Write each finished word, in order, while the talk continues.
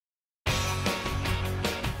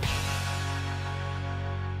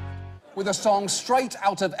with a song straight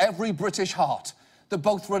out of every British heart that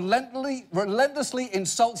both relentlessly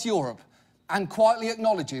insults Europe and quietly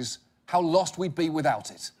acknowledges how lost we'd be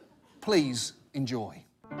without it. Please enjoy.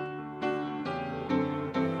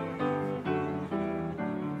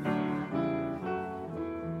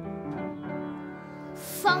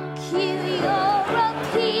 Fuck you,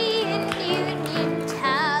 European Union,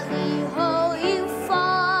 tally-ho, you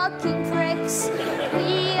fucking pricks.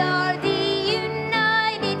 We are the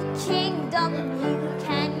United Kingdom, you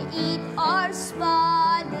can eat our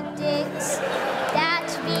spotted dicks. That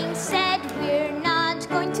being said, we're not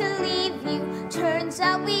going to leave you, turns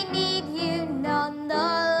out we need you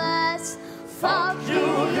nonetheless. Fuck you,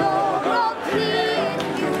 European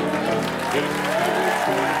Union.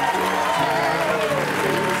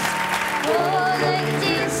 Poland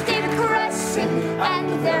is depressing, and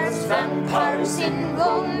there's vampires in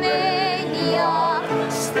Romania.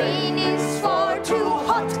 Spain is far too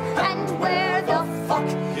hot, and where the fuck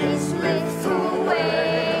is Lithuania?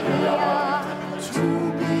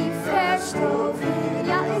 To be fair,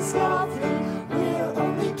 Slovenia is lovely, we're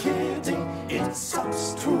only kidding, it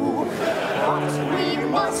sucks too. But we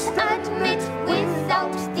must admit,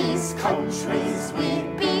 without these countries,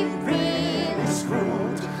 we'd be really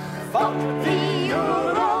screwed. Fuck the